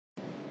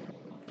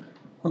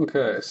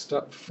Okay,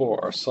 step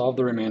 4, solve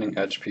the remaining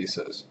edge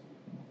pieces.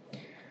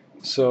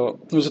 So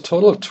there's a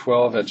total of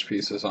 12 edge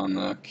pieces on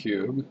the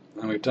cube,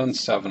 and we've done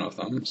 7 of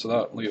them, so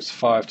that leaves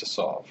 5 to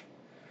solve.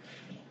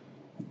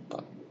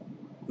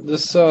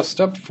 This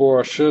step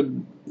 4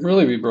 should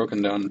really be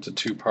broken down into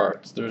 2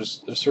 parts.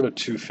 There's sort of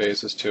 2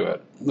 phases to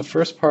it. The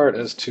first part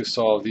is to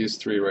solve these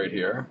 3 right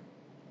here.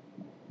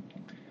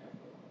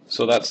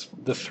 So that's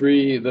the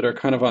 3 that are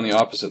kind of on the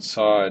opposite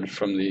side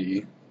from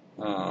the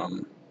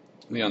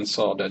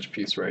unsolved edge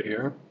piece right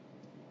here.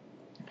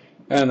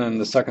 And then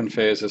the second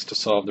phase is to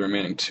solve the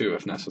remaining 2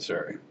 if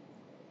necessary.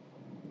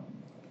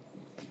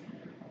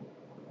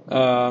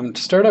 To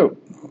start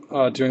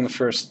out doing the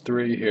first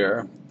 3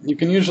 here, you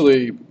can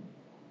usually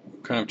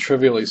kind of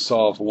trivially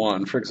solve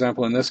one. For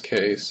example, in this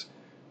case,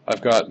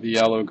 I've got the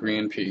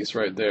yellow-green piece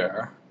right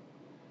there.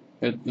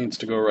 It needs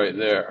to go right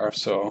there,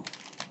 so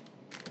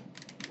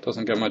it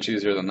doesn't get much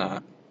easier than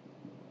that.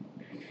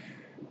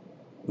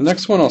 The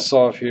next one I'll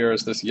solve here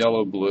is this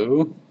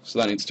yellow-blue, so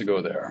that needs to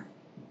go there.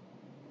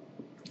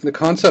 The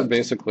concept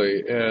basically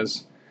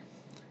is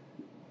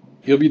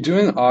you'll be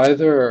doing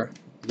either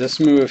this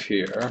move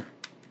here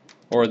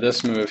or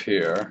this move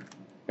here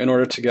in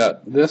order to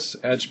get this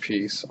edge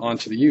piece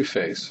onto the U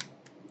face.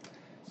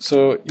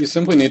 So you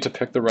simply need to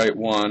pick the right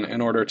one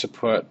in order to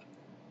put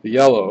the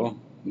yellow,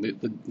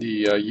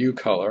 the U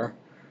color,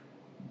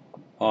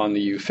 on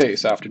the U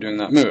face after doing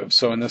that move.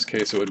 So in this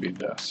case it would be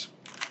this.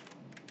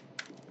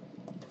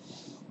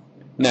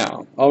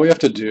 Now, all we have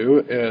to do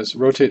is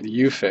rotate the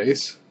U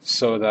face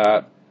so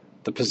that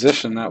the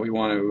position that we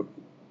want to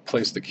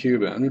place the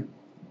cube in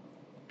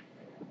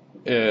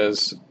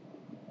is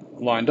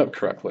lined up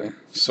correctly.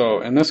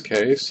 So in this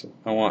case,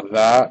 I want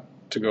that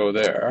to go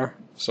there,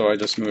 so I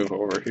just move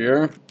over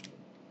here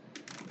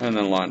and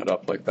then line it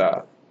up like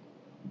that.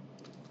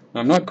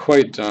 Now, I'm not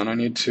quite done. I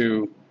need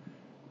to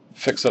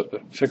fix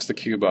the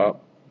cube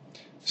up.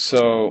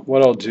 So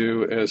what I'll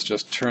do is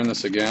just turn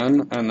this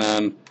again, and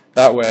then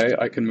that way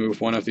I can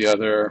move one of the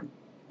other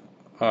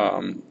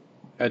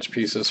edge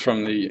pieces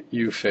from the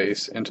U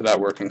face into that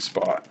working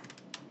spot.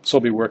 So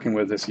I'll be working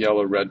with this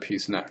yellow-red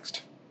piece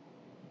next.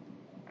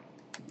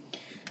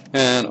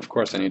 And of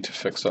course I need to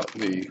fix up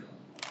the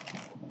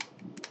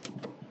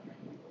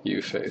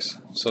U face.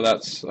 So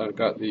that's, I've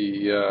got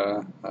the,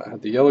 I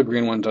had the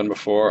yellow-green one done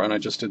before, and I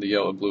just did the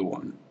yellow-blue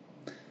one.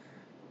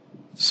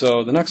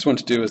 So the next one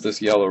to do is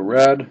this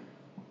yellow-red.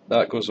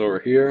 That goes over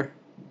here.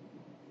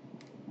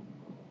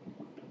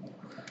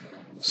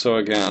 So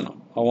again,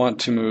 I want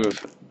to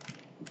move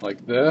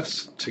like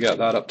this to get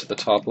that up to the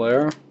top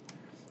layer.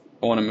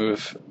 I want to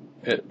move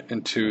it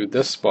into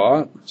this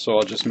spot, so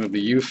I'll just move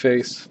the U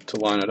face to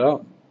line it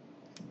up,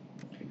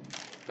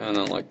 and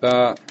then like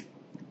that,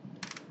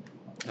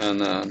 and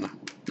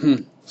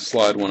then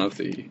slide one of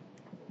the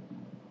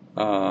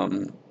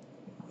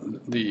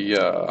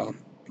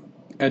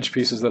edge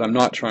pieces that I'm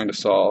not trying to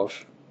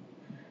solve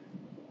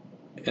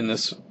in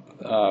this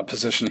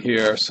position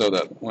here, so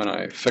that when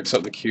I fix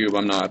up the cube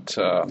I'm not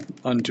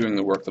undoing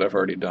the work that I've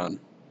already done.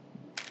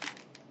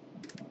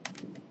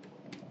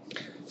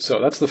 So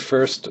that's the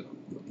first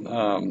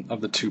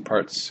of the 2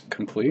 parts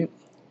complete.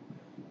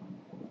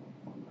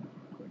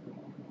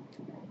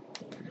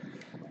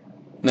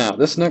 Now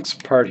this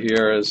next part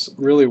here is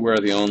really where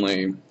the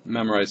only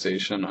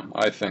memorization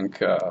I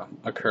think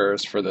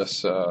occurs for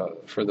this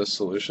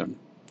solution.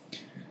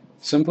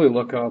 Simply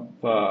look up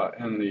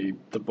in the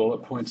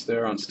bullet points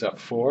there on step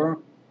 4.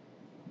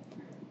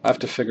 I have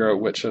to figure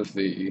out which of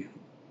the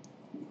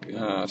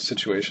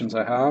situations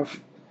I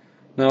have.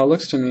 Now it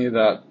looks to me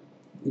that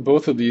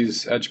both of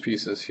these edge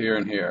pieces here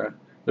and here,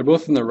 they're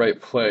both in the right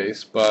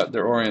place, but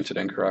they're oriented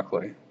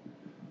incorrectly.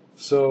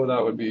 So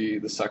that would be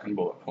the second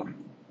bullet point.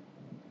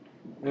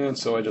 And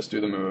so I just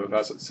do the move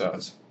as it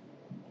says.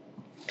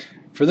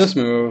 For this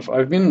move,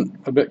 I've been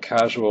a bit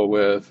casual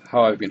with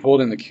how I've been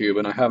holding the cube,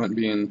 and I haven't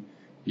been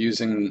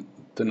using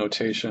the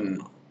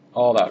notation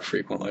all that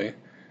frequently.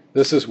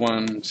 This is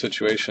one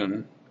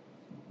situation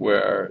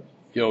where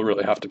you'll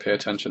really have to pay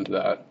attention to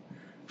that.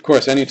 Of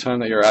course, any time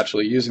that you're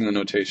actually using the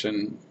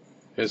notation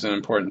is an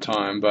important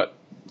time, but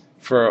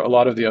for a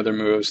lot of the other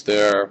moves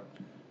they're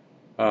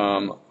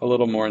a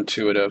little more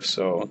intuitive,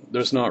 so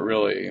there's not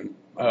really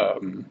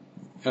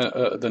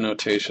the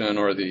notation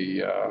or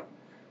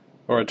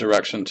a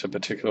direction to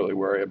particularly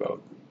worry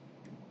about.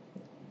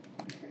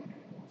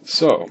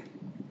 So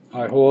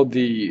I hold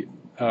the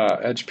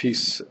edge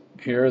piece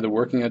here, the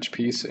working edge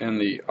piece, in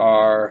the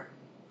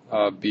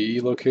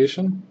RB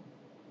location,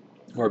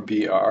 or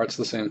BR, it's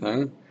the same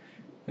thing,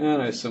 and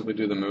I simply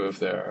do the move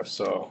there.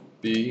 So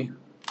B,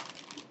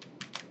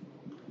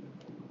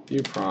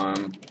 U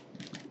prime,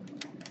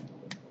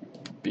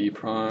 B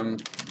prime,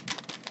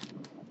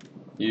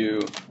 U,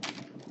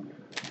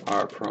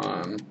 R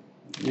prime,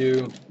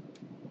 U,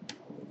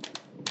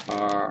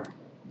 R,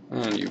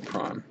 and U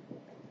prime.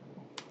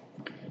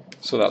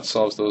 So that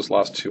solves those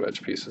last 2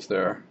 edge pieces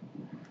there.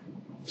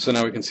 So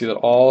now we can see that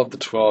all of the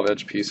 12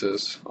 edge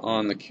pieces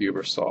on the cube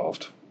are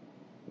solved.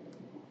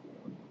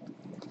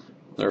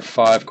 There are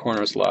 5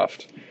 corners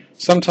left.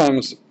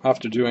 Sometimes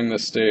after doing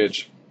this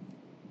stage,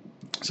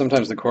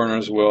 sometimes the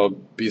corners will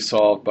be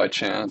solved by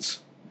chance.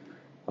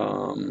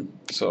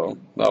 So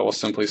that will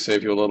simply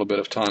save you a little bit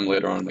of time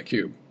later on in the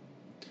cube.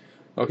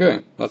 Okay,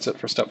 that's it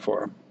for step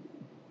 4.